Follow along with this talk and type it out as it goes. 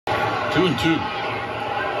2-2.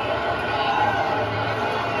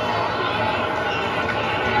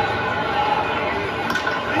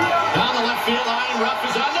 Down the left field line. Ruff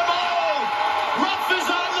is on the move. Ruff is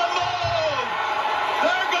on the move.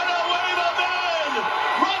 They're going to wave him in.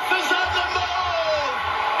 Ruff is on the move.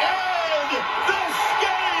 And this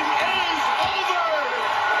game is over.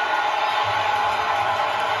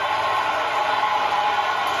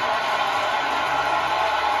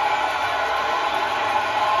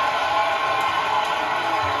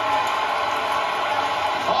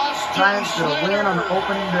 Giants get a win on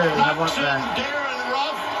opening day. How about that?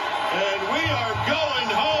 And we are going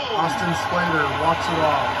home. Austin Slater walks it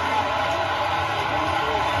off.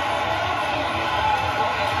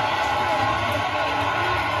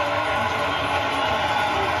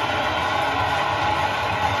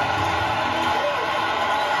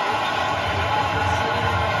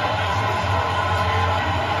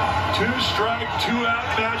 Two-strike, two-out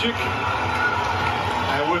magic.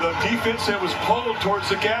 And with a defense that was pulled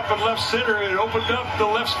towards the gap in left center, it opened up the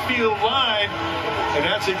left field line. And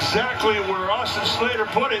that's exactly where Austin Slater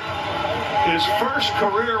put it. His first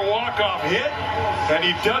career walk-off hit. And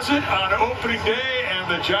he does it on opening day. And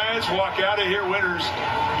the Giants walk out of here winners.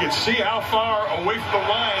 You can see how far away from the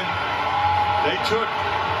line they took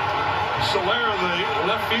Slater, the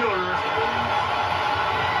left fielder.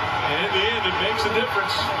 And in the end, it makes a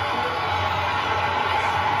difference.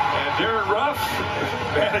 Darren Ruff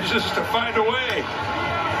manages to find a way.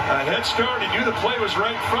 A head start. He knew the play was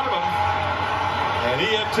right in front of him. And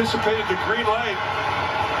he anticipated the green light.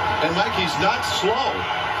 And Mike, he's not slow.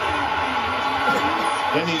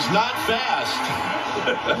 And he's not fast.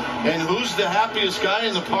 And who's the happiest guy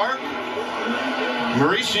in the park?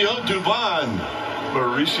 Mauricio Dubon.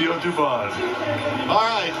 Mauricio Dubon. All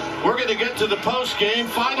right, we're going to get to the post game.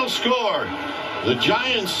 Final score. The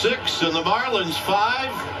Giants 6 and the Marlins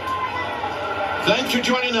 5. Thanks for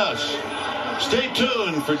joining us. Stay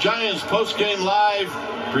tuned for Giants Postgame Live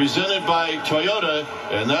presented by Toyota,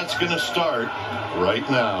 and that's going to start right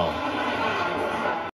now.